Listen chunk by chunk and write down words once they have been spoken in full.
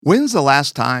When's the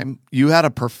last time you had a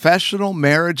professional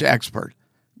marriage expert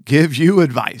give you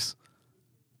advice,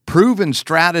 proven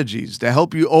strategies to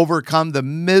help you overcome the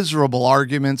miserable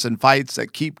arguments and fights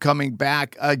that keep coming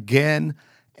back again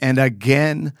and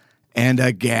again and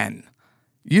again?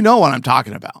 You know what I'm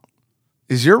talking about.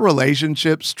 Is your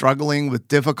relationship struggling with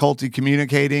difficulty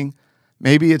communicating?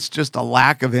 Maybe it's just a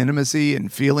lack of intimacy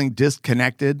and feeling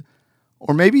disconnected.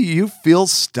 Or maybe you feel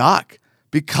stuck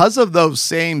because of those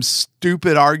same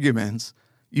stupid arguments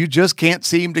you just can't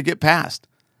seem to get past.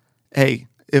 Hey,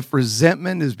 if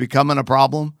resentment is becoming a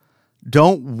problem,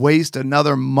 don't waste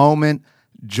another moment.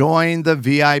 Join the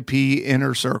VIP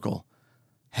Inner Circle.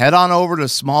 Head on over to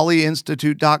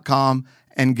smalleyinstitute.com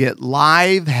and get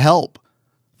live help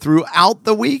throughout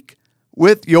the week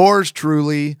with yours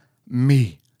truly,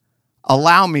 me.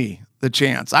 Allow me the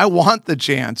chance. I want the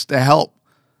chance to help,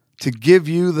 to give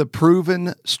you the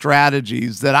proven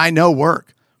strategies that I know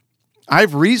work.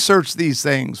 I've researched these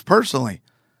things personally,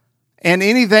 and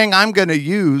anything I'm going to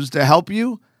use to help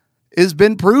you has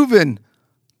been proven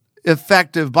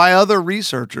effective by other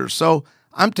researchers. So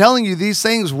I'm telling you, these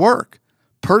things work.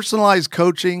 Personalized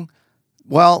coaching,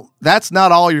 well, that's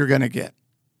not all you're going to get.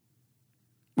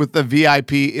 With the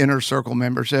VIP Inner Circle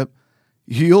membership,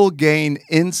 you'll gain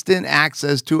instant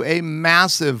access to a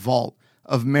massive vault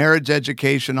of marriage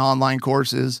education online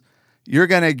courses. You're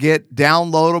going to get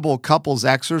downloadable couples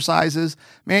exercises.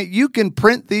 Man, you can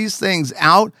print these things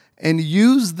out and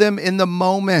use them in the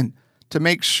moment to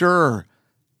make sure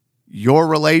your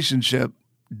relationship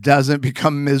doesn't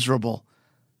become miserable.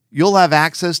 You'll have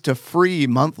access to free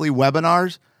monthly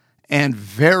webinars and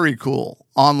very cool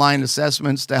online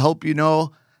assessments to help you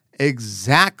know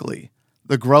exactly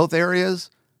the growth areas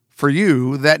for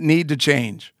you that need to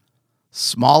change.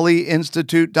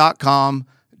 smalleyinstitute.com.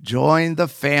 Join the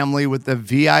family with the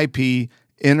VIP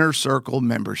Inner Circle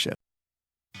membership.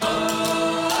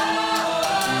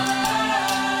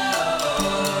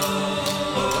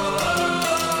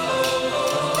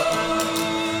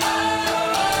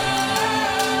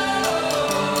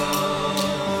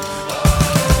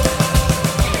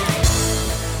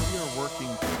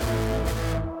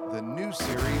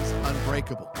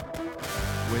 Unbreakable,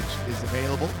 which is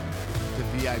available to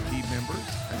VIP members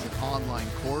as an online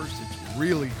course. It's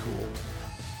really cool.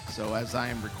 So as I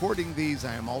am recording these,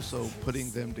 I am also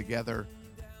putting them together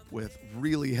with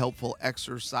really helpful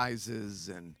exercises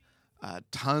and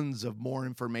tons of more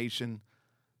information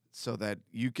so that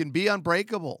you can be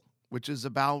unbreakable, which is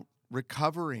about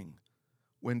recovering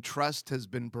when trust has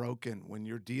been broken, when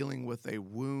you're dealing with a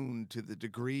wound to the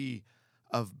degree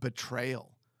of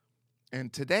betrayal.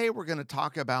 And today we're going to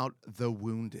talk about the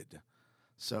wounded.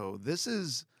 So this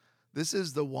is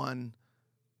the one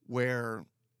where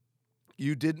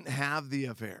you didn't have the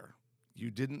affair. You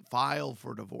didn't file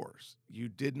for divorce. You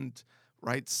didn't,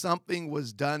 right? Something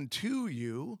was done to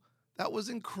you that was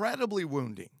incredibly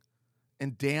wounding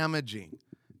and damaging.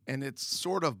 And it's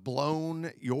sort of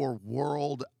blown your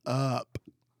world up.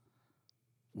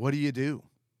 What do you do?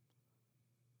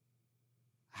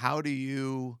 How do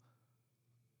you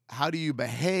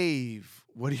behave?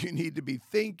 What do you need to be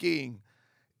thinking?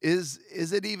 Is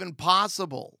it even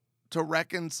possible to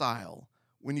reconcile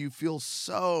when you feel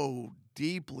so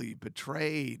deeply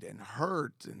betrayed and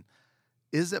hurt? And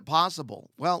is it possible?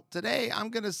 Well, today I'm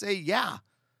going to say, yeah,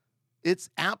 it's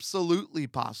absolutely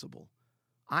possible.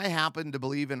 I happen to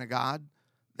believe in a God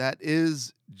that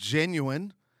is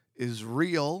genuine, is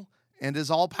real, and is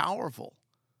all powerful.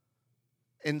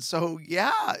 And so,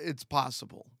 yeah, it's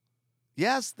possible.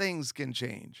 Yes, things can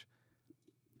change.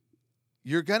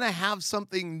 You're going to have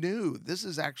something new. This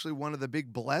is actually one of the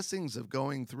big blessings of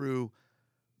going through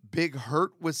big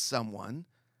hurt with someone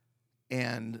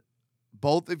and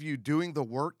both of you doing the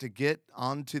work to get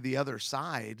onto the other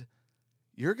side.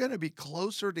 You're going to be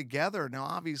closer together. Now,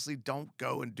 obviously, don't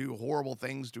go and do horrible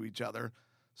things to each other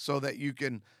so that you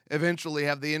can eventually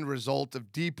have the end result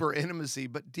of deeper intimacy.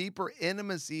 But deeper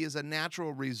intimacy is a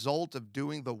natural result of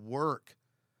doing the work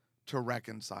to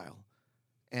reconcile.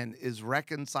 And is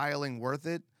reconciling worth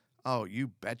it? Oh, you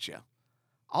betcha.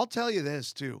 I'll tell you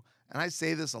this too, and I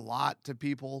say this a lot to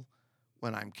people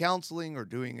when I'm counseling or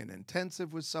doing an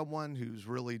intensive with someone who's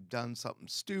really done something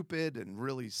stupid and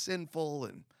really sinful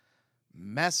and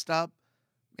messed up.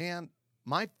 Man,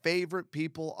 my favorite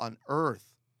people on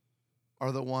earth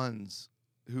are the ones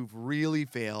who've really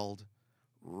failed,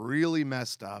 really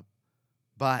messed up,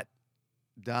 but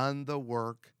done the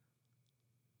work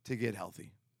to get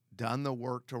healthy, done the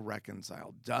work to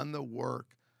reconcile, done the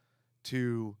work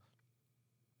to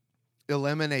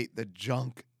eliminate the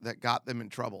junk that got them in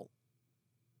trouble.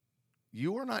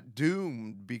 You are not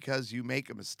doomed because you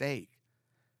make a mistake.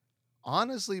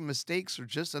 honestly, mistakes are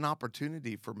just an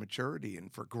opportunity for maturity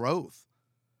and for growth.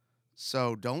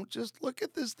 So don't just look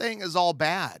at this thing as all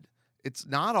bad. It's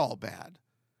not all bad.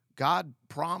 God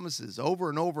promises over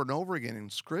and over and over again in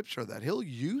Scripture that He'll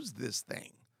use this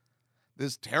thing,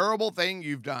 this terrible thing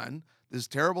you've done, this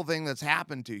terrible thing that's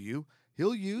happened to you.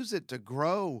 He'll use it to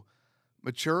grow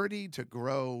maturity, to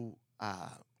grow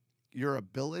your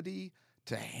ability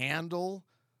to handle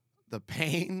the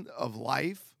pain of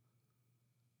life.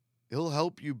 He'll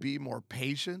help you be more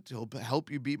patient. He'll help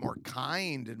you be more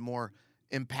kind and more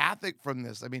empathic from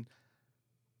this. I mean,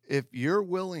 if you're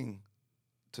willing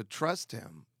to trust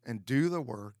Him and do the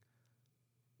work,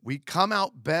 we come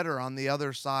out better on the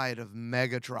other side of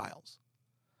mega trials.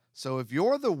 So if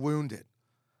you're the wounded,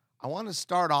 I want to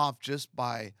start off just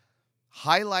by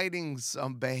highlighting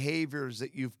some behaviors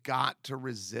that you've got to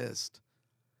resist.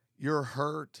 You're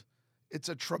hurt. It's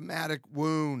a traumatic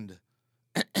wound.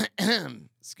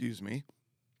 Excuse me.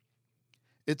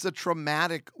 It's a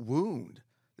traumatic wound.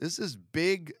 This is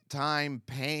big time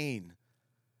pain,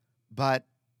 but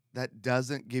that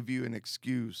doesn't give you an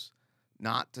excuse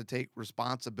not to take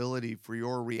responsibility for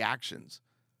your reactions.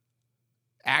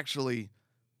 Actually,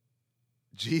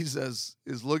 Jesus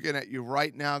is looking at you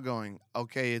right now going,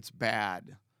 okay, it's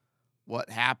bad. What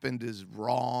happened is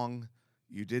wrong.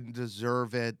 You didn't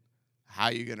deserve it. How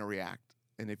are you going to react?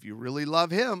 And if you really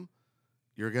love Him,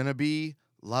 you're going to be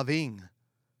loving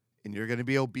and you're going to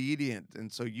be obedient.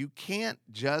 And so you can't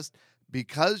just,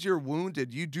 because you're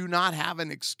wounded, you do not have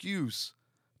an excuse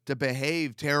to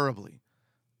behave terribly.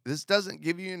 This doesn't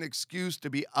give you an excuse to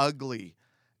be ugly.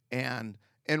 And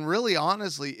really,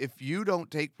 honestly, if you don't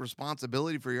take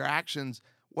responsibility for your actions,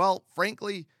 well,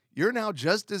 frankly, you're now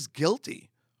just as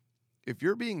guilty. If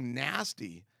you're being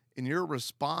nasty in your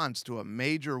response to a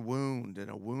major wound and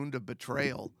a wound of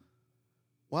betrayal,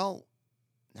 well,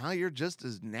 now you're just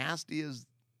as nasty as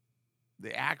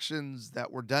the actions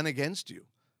that were done against you.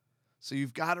 So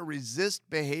you've got to resist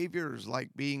behaviors like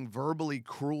being verbally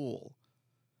cruel,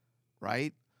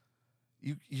 right?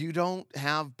 You don't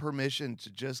have permission to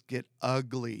just get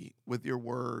ugly with your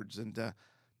words and to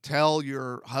tell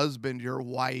your husband, your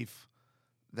wife,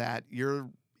 that you're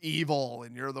evil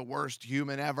and you're the worst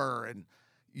human ever. And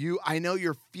I know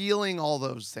you're feeling all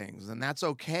those things, and that's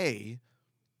okay,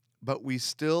 but we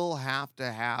still have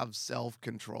to have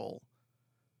self-control,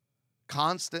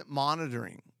 constant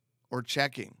monitoring or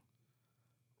checking,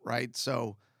 right?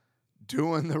 So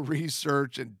doing the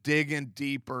research and digging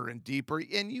deeper and deeper,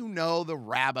 and you know the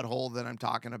rabbit hole that I'm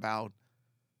talking about,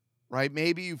 right?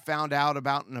 Maybe you found out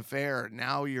about an affair.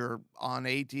 Now you're on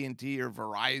AT&T or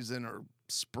Verizon or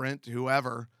Sprint,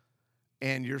 whoever,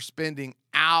 and you're spending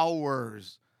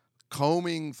hours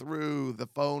combing through the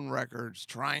phone records,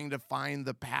 trying to find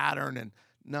the pattern. And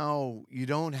no, you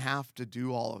don't have to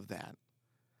do all of that.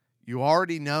 You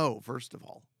already know, first of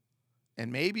all.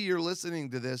 And maybe you're listening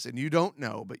to this and you don't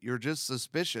know, but you're just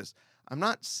suspicious. I'm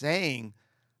not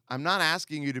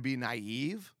asking you to be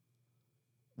naive.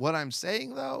 What I'm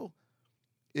saying, though,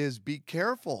 is be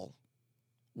careful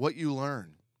what you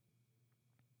learn.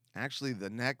 Actually, the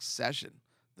next session,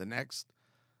 the next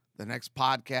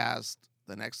podcast,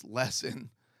 the next lesson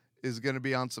is going to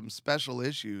be on some special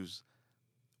issues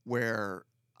where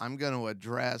I'm going to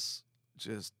address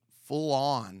just full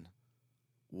on,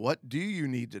 what do you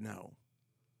need to know?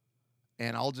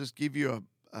 And I'll just give you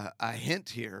a hint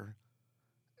here.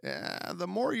 The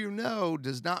more you know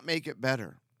does not make it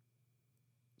better.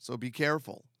 So be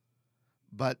careful.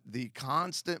 But the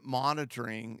constant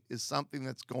monitoring is something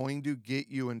that's going to get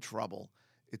you in trouble.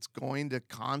 It's going to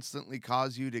constantly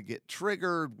cause you to get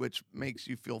triggered, which makes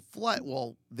you feel flooded.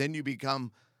 Well, then you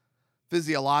become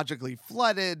physiologically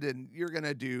flooded, and you're going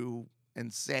to do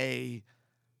and say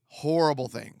horrible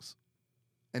things.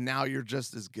 And now you're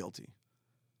just as guilty.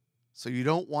 So you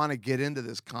don't want to get into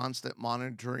this constant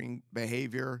monitoring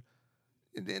behavior.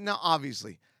 And now,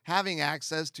 obviously, having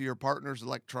access to your partner's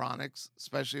electronics,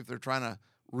 especially if they're trying to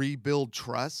rebuild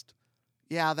trust,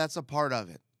 yeah, that's a part of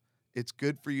it. It's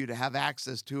good for you to have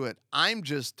access to it. I'm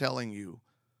just telling you,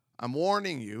 I'm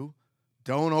warning you,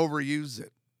 don't overuse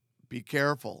it. Be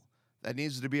careful. That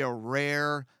needs to be a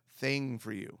rare thing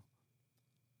for you.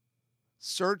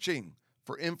 Searching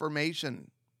for information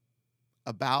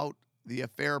about the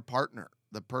affair partner,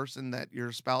 the person that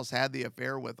your spouse had the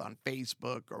affair with on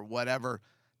Facebook or whatever.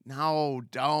 No,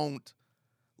 don't.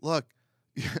 Look,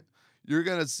 you're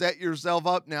going to set yourself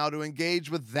up now to engage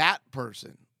with that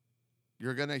person.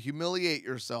 You're going to humiliate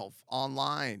yourself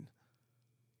online.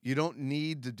 You don't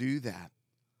need to do that.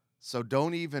 So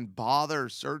don't even bother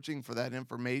searching for that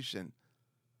information.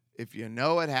 If you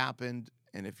know it happened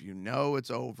and if you know it's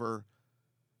over,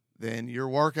 then you're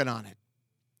working on it.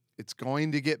 It's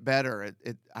going to get better.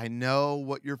 I know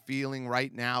what you're feeling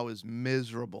right now is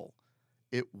miserable.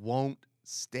 It won't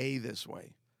stay this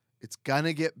way. It's going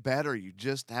to get better. You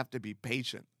just have to be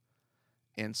patient.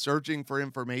 And searching for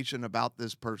information about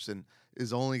this person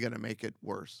is only going to make it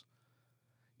worse.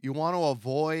 You want to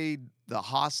avoid the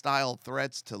hostile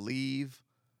threats to leave,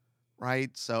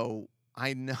 right? So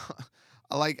I know,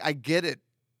 I get it.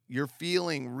 You're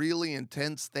feeling really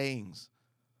intense things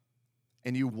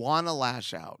and you want to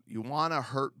lash out. You want to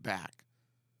hurt back.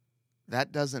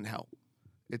 That doesn't help.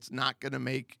 It's not going to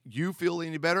make you feel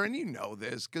any better. And you know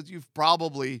this because you've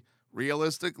probably,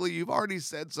 realistically, you've already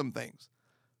said some things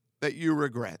that you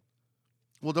regret.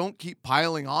 Well, don't keep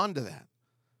piling on to that.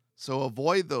 So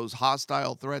avoid those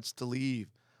hostile threats to leave.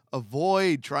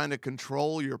 Avoid trying to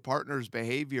control your partner's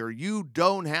behavior. You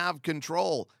don't have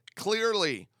control,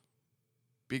 clearly,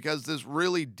 because this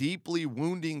really deeply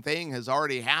wounding thing has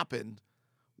already happened.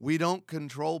 We don't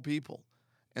control people.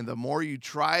 And the more you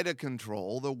try to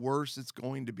control, the worse it's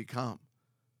going to become.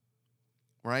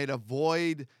 Right?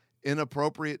 Avoid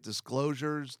inappropriate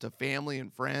disclosures to family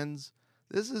and friends.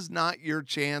 This is not your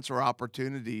chance or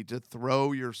opportunity to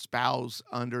throw your spouse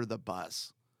under the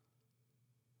bus.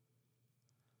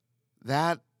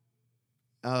 That,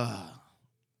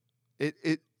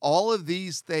 all of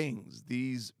these things,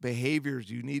 these behaviors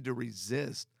you need to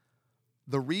resist.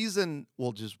 The reason,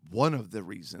 just one of the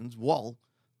reasons,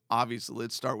 obviously,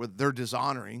 let's start with they're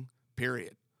dishonoring,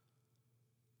 period.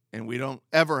 And we don't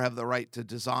ever have the right to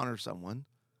dishonor someone,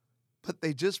 but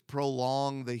they just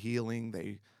prolong the healing.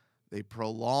 They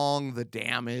prolong the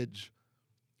damage.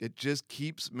 It just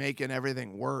keeps making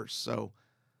everything worse. So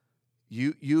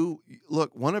you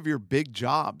look, one of your big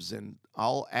jobs, and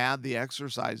I'll add the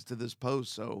exercise to this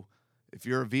post. So if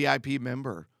you're a VIP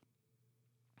member,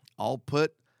 I'm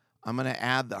going to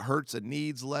add the hurts and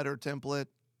needs letter template.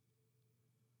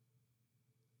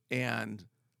 And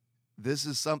this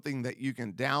is something that you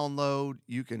can download.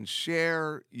 You can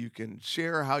share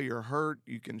how you're hurt.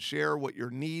 You can share what you're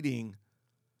needing.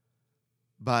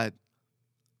 But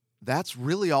that's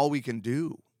really all we can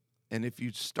do. And if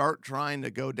you start trying to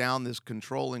go down this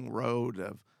controlling road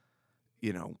of,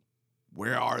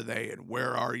 where are they and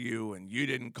where are you and you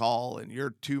didn't call and you're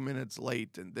 2 minutes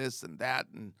late and this and that,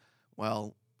 and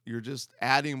you're just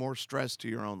adding more stress to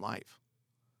your own life.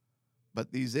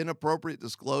 But these inappropriate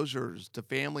disclosures to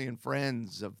family and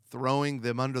friends of throwing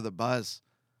them under the bus,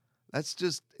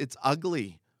 it's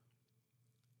ugly.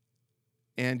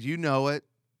 And you know it.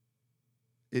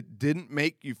 It didn't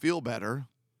make you feel better.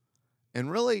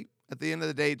 And really, at the end of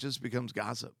the day, it just becomes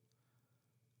gossip.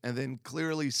 And then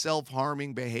clearly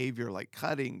self-harming behavior like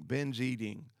cutting, binge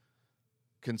eating,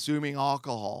 consuming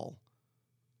alcohol.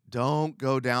 Don't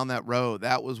go down that road.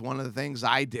 That was one of the things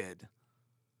I did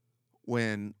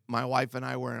when my wife and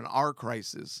I were in our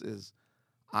crisis, is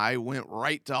I went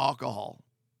right to alcohol.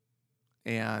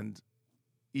 And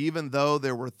even though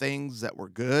there were things that were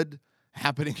good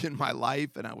happening in my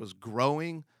life and I was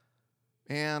growing,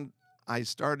 and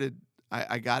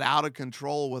I got out of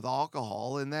control with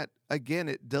alcohol, and that, again,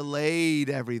 it delayed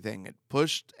everything. It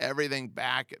pushed everything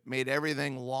back. It made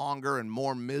everything longer and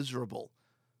more miserable.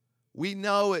 We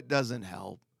know it doesn't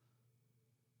help.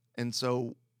 And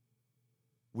so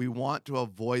we want to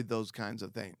avoid those kinds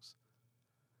of things.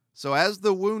 So as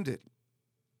the wounded,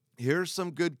 here's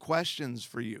some good questions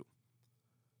for you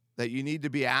that you need to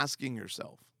be asking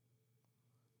yourself,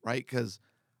 right? Because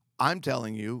I'm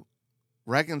telling you,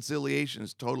 reconciliation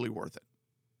is totally worth it.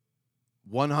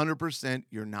 100%,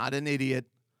 you're not an idiot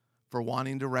for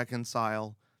wanting to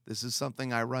reconcile. This is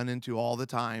something I run into all the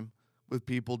time with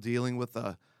people dealing with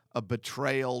a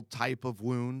betrayal type of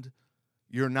wound.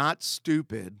 You're not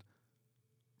stupid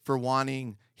for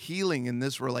wanting healing in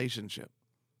this relationship.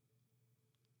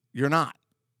 You're not.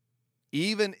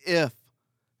 Even if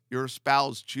your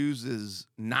spouse chooses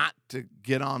not to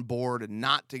get on board and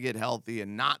not to get healthy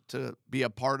and not to be a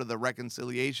part of the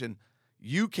reconciliation,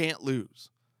 you can't lose.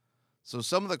 So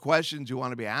some of the questions you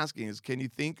want to be asking is, can you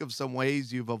think of some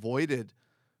ways you've avoided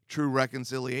true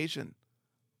reconciliation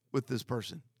with this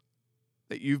person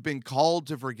that you've been called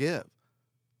to forgive,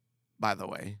 by the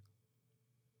way?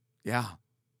 Yeah.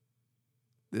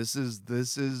 This is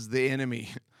the enemy.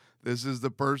 This is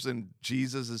the person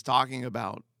Jesus is talking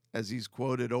about as he's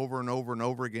quoted over and over and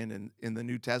over again in the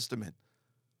New Testament.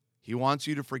 He wants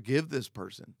you to forgive this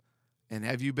person. And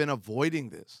have you been avoiding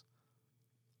this?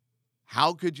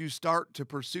 How could you start to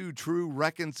pursue true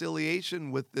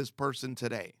reconciliation with this person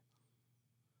today?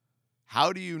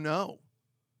 How do you know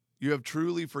you have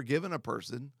truly forgiven a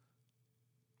person,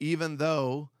 even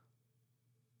though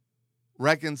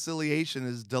reconciliation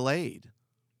is delayed.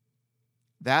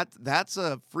 That's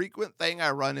a frequent thing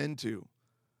I run into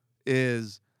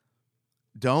is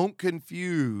don't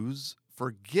confuse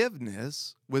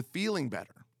forgiveness with feeling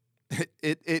better.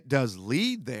 It does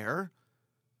lead there,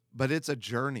 but it's a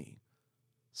journey.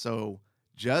 So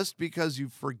just because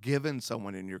you've forgiven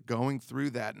someone and you're going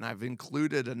through that, and I've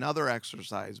included another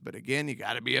exercise, but again, you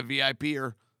got to be a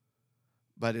VIPer.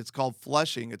 But it's called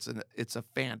flushing. It's a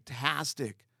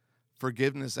fantastic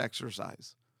forgiveness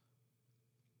exercise.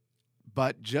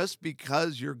 But just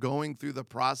because you're going through the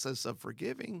process of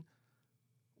forgiving,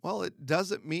 well, it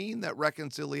doesn't mean that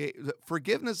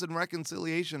forgiveness and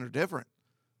reconciliation are different.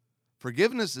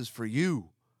 Forgiveness is for you.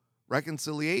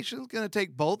 Reconciliation is going to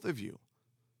take both of you.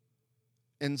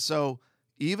 And so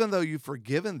even though you've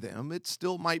forgiven them, it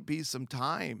still might be some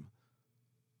time.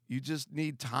 You just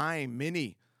need time.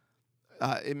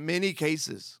 In many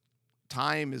cases,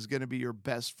 time is going to be your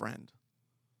best friend.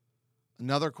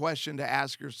 Another question to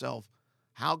ask yourself,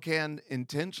 how can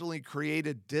intentionally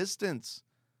created distance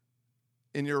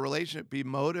in your relationship be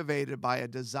motivated by a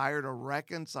desire to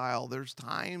reconcile? There's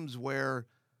times where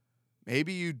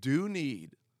maybe you do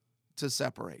need to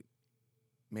separate.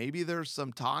 Maybe there's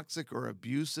some toxic or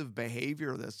abusive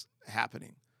behavior that's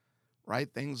happening,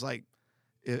 right? Things like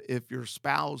if your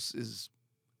spouse is,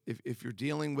 if you're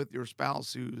dealing with your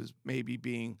spouse who is maybe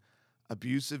being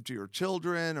abusive to your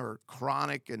children, or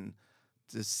chronic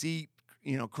deceit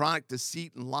and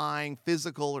lying,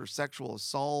 physical or sexual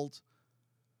assault,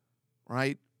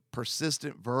 right?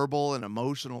 Persistent verbal and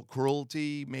emotional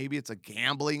cruelty. Maybe it's a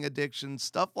gambling addiction,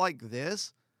 stuff like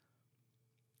this,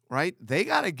 right? They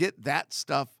got to get that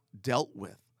stuff dealt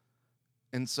with.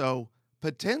 And so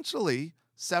potentially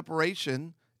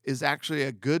separation is actually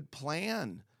a good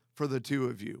plan for the two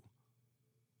of you,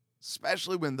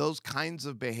 especially when those kinds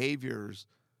of behaviors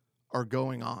are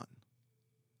going on.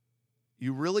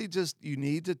 You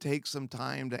need to take some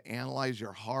time to analyze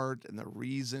your heart and the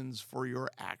reasons for your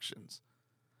actions.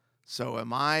 So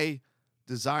am I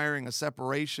desiring a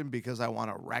separation because I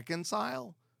want to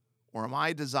reconcile? Or am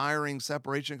I desiring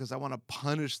separation because I want to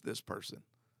punish this person?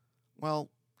 Well,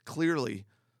 clearly,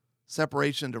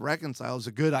 separation to reconcile is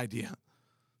a good idea.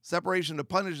 Separation to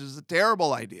punish is a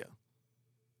terrible idea.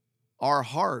 Our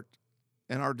heart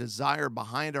and our desire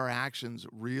behind our actions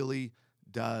really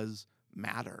does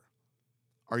matter.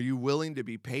 Are you willing to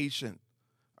be patient?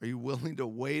 Are you willing to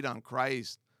wait on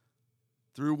Christ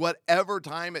through whatever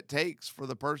time it takes for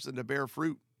the person to bear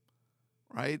fruit,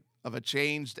 right, of a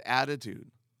changed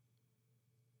attitude?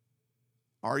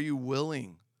 Are you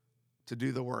willing to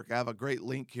do the work? I have a great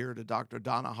link here to Dr.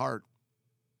 Donna Hart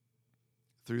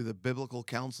through the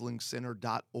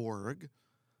biblicalcounselingcenter.org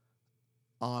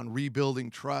on rebuilding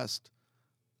trust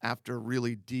after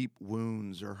really deep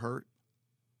wounds or hurt.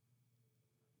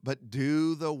 But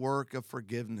do the work of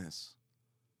forgiveness.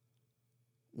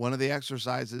 One of the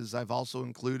exercises I've also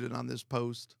included on this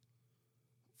post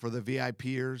for the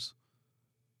VIPers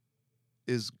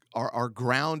are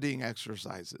grounding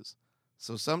exercises.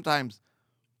 So sometimes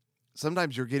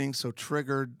you're getting so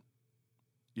triggered,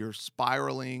 you're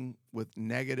spiraling with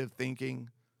negative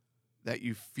thinking that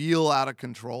you feel out of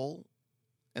control,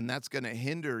 and that's going to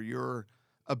hinder your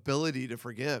ability to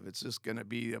forgive. It's just going to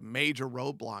be a major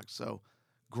roadblock. So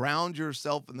ground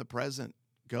yourself in the present.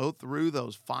 Go through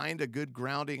those. Find a good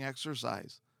grounding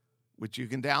exercise, which you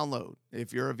can download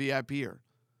if you're a VIPer.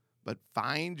 But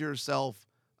find yourself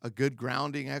a good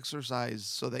grounding exercise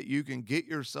so that you can get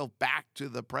yourself back to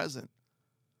the present.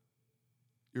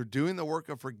 You're doing the work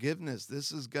of forgiveness.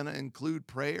 This is going to include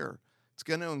prayer. It's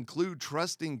going to include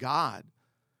trusting God,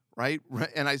 right?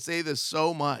 And I say this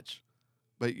so much,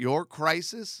 but your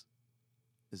crisis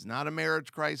is not a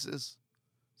marriage crisis.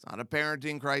 It's not a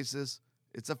parenting crisis.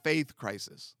 It's a faith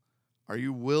crisis. Are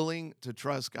you willing to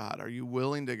trust God? Are you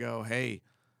willing to go, hey,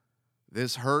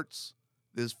 this hurts.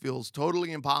 This feels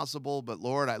totally impossible, but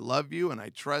Lord, I love you and I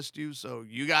trust you, so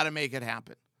you got to make it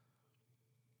happen.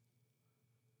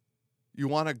 You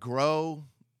want to grow.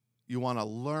 You want to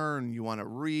learn. You want to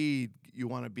read. You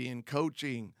want to be in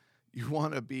coaching. You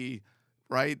want to be,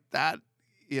 right?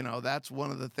 That's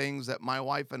one of the things that my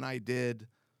wife and I did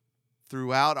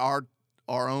throughout our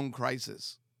own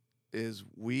crisis is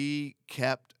we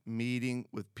kept meeting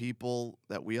with people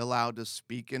that we allowed to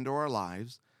speak into our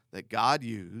lives that God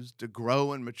used to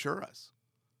grow and mature us.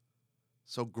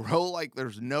 So grow like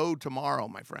there's no tomorrow,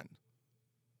 my friend.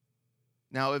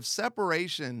 Now, if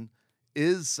separation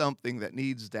is something that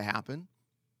needs to happen,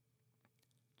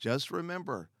 just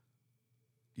remember,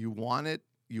 you want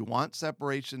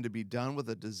separation to be done with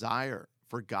a desire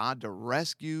for God to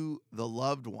rescue the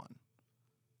loved one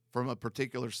from a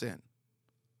particular sin.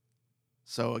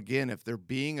 So again, if they're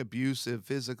being abusive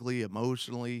physically,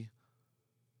 emotionally,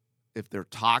 if they're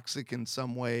toxic in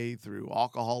some way through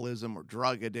alcoholism or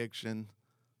drug addiction,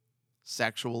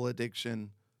 sexual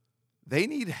addiction, they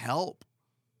need help.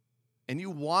 And you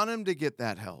want them to get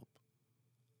that help.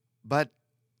 But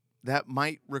that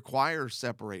might require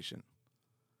separation.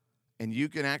 And you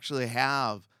can actually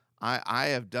have, I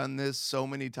have done this so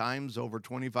many times over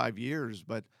 25 years,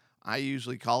 but I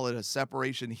usually call it a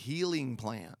separation healing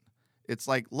plan. It's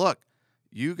like, look,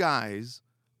 you guys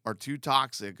are too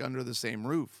toxic under the same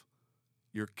roof.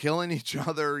 You're killing each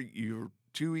other. You're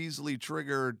too easily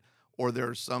triggered, or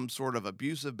there's some sort of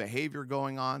abusive behavior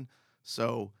going on.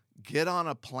 So get on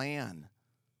a plan,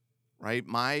 right?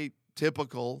 My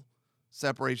typical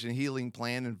separation healing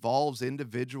plan involves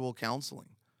individual counseling.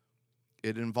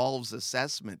 It involves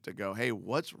assessment to go, hey,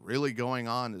 what's really going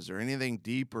on? Is there anything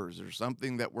deeper? Is there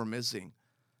something that we're missing?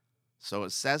 So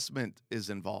assessment is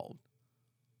involved.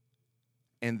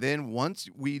 And then once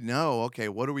we know, okay,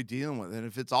 what are we dealing with? And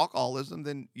if it's alcoholism,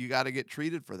 then you got to get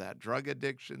treated for that. Drug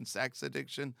addiction, sex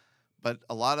addiction. But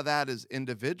a lot of that is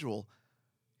individual.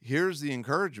 Here's the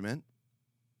encouragement.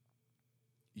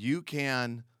 You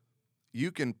can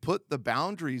put the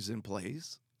boundaries in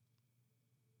place,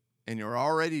 and you're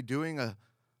already doing a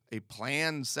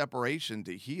planned separation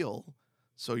to heal.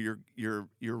 So you're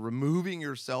removing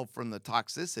yourself from the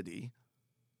toxicity,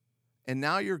 and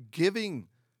now you're giving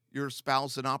your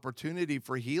spouse an opportunity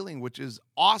for healing, which is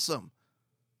awesome.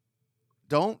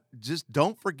 Don't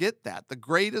forget that. The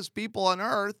greatest people on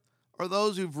earth are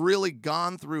those who've really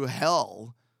gone through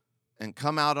hell and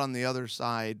come out on the other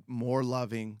side more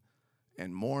loving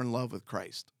and more in love with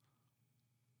Christ.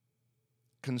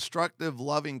 Constructive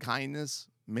loving kindness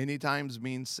many times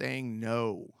means saying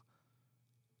no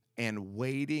and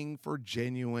waiting for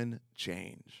genuine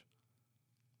change.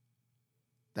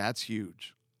 That's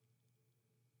huge.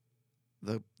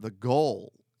 The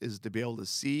goal is to be able to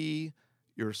see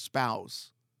your spouse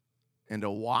and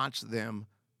to watch them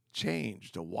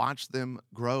change, to watch them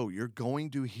grow. You're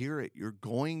going to hear it. You're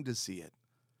going to see it.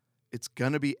 It's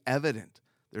going to be evident.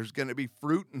 There's going to be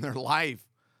fruit in their life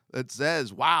that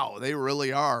says, wow, they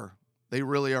really are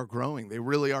growing. They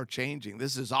really are changing.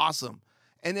 This is awesome.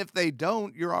 And if they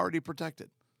don't, you're already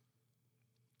protected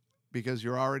because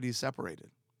you're already separated.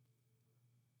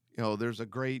 You know, there's a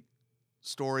great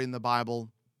story in the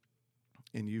Bible,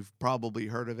 and you've probably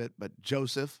heard of it, but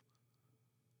Joseph,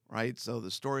 right? So the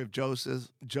story of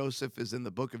Joseph is in the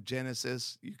book of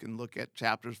Genesis. You can look at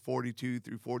chapters 42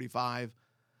 through 45,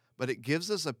 but it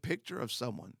gives us a picture of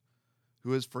someone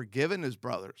who has forgiven his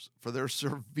brothers for their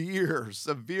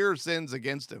severe sins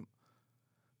against him.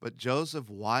 But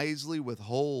Joseph wisely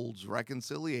withholds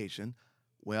reconciliation.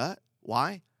 What?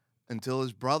 Why? Until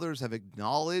his brothers have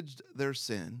acknowledged their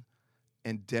sin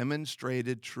and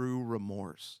demonstrated true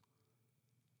remorse.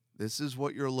 This is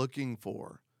what you're looking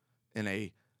for in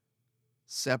a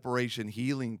separation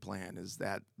healing plan, is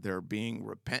that they're being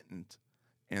repentant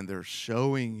and they're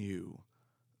showing you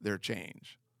their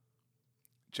change.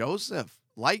 Joseph,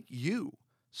 like you,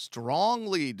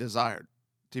 strongly desired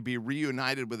to be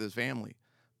reunited with his family,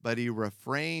 but he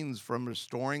refrains from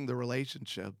restoring the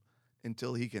relationship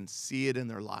until he can see it in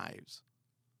their lives,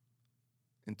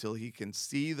 until he can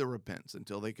see the repentance,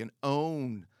 until they can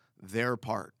own their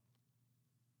part.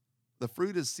 The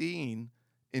fruit is seen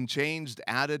in changed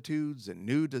attitudes and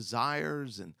new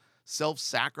desires and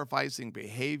self-sacrificing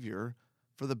behavior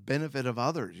for the benefit of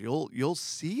others. You'll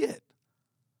see it,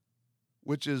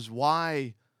 which is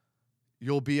why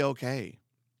you'll be okay,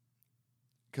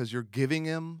 because you're giving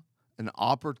him an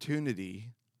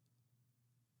opportunity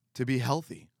to be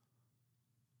healthy.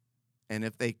 And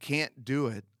if they can't do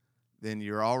it, then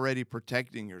you're already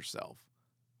protecting yourself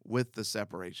with the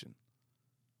separation.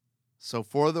 So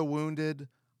for the wounded,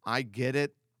 I get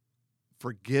it.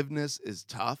 Forgiveness is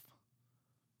tough.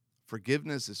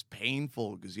 Forgiveness is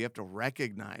painful because you have to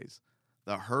recognize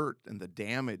the hurt and the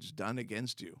damage done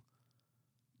against you.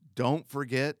 Don't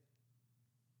forget,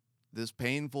 this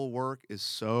painful work is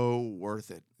so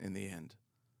worth it in the end.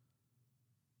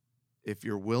 If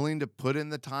you're willing to put in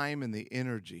the time and the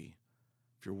energy,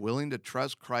 if you're willing to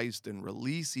trust Christ and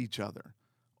release each other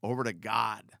over to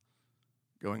God,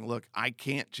 going, look, I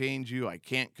can't change you. I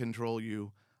can't control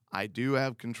you. I do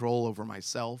have control over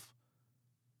myself.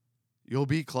 You'll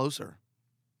be closer.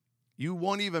 You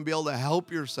won't even be able to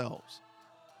help yourselves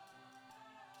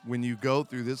when you go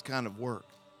through this kind of work.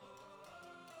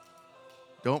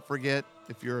 Don't forget,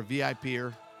 if you're a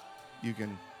VIPer, you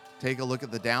can take a look at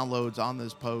the downloads on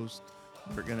this post.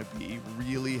 They're going to be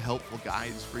really helpful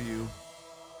guides for you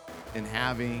in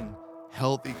having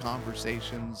healthy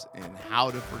conversations and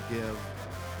how to forgive,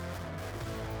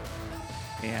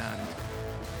 and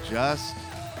just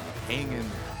hang in there.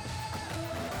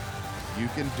 You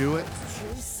can do it.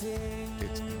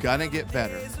 It's gonna get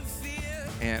better.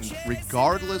 And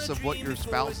regardless of what your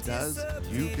spouse does,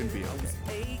 you can be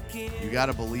okay. You got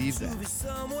to believe that.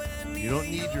 You don't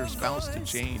need your spouse to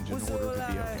change in order to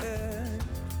be okay.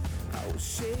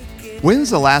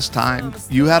 When's the last time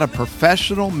you had a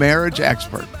professional marriage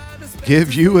expert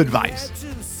give you advice,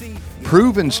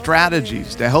 proven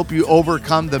strategies to help you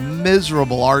overcome the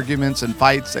miserable arguments and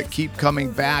fights that keep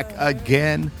coming back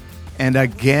again and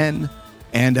again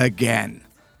and again?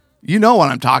 You know what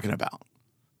I'm talking about.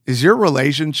 Is your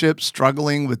relationship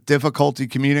struggling with difficulty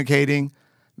communicating?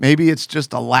 Maybe it's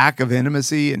just a lack of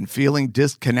intimacy and feeling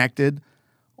disconnected.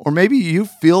 Or maybe you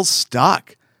feel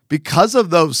stuck because of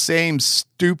those same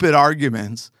stupid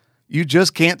arguments you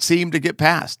just can't seem to get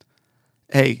past.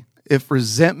 Hey, if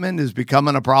resentment is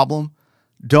becoming a problem,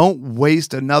 don't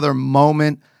waste another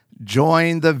moment.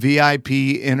 Join the VIP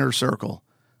Inner Circle.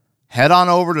 Head on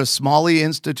over to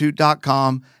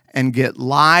smalleyinstitute.com and get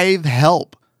live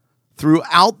help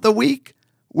throughout the week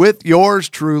with yours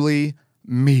truly,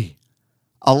 me.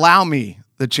 Allow me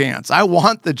the chance. I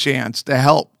want the chance to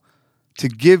help, to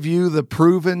give you the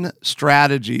proven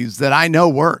strategies that I know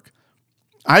work.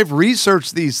 I've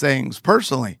researched these things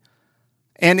personally,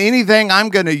 and anything I'm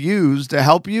going to use to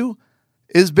help you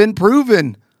has been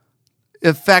proven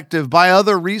effective by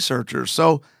other researchers.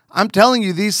 So I'm telling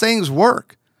you, these things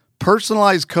work.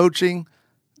 Personalized coaching,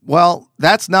 well,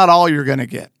 that's not all you're going to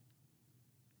get.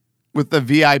 With the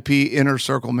VIP Inner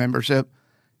Circle membership,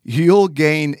 you'll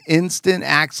gain instant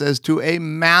access to a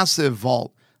massive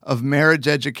vault of marriage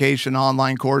education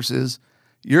online courses.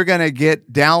 You're going to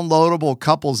get downloadable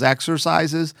couples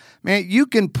exercises. Man, you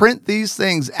can print these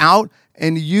things out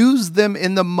and use them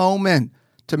in the moment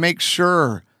to make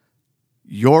sure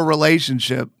your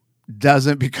relationship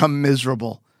doesn't become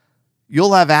miserable.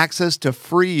 You'll have access to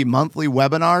free monthly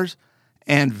webinars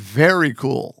and very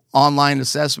cool online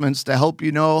assessments to help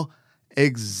you know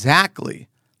exactly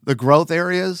the growth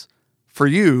areas for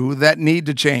you that need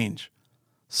to change.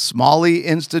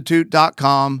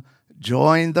 smalleyinstitute.com.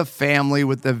 Join the family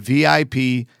with the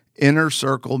VIP Inner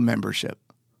Circle membership.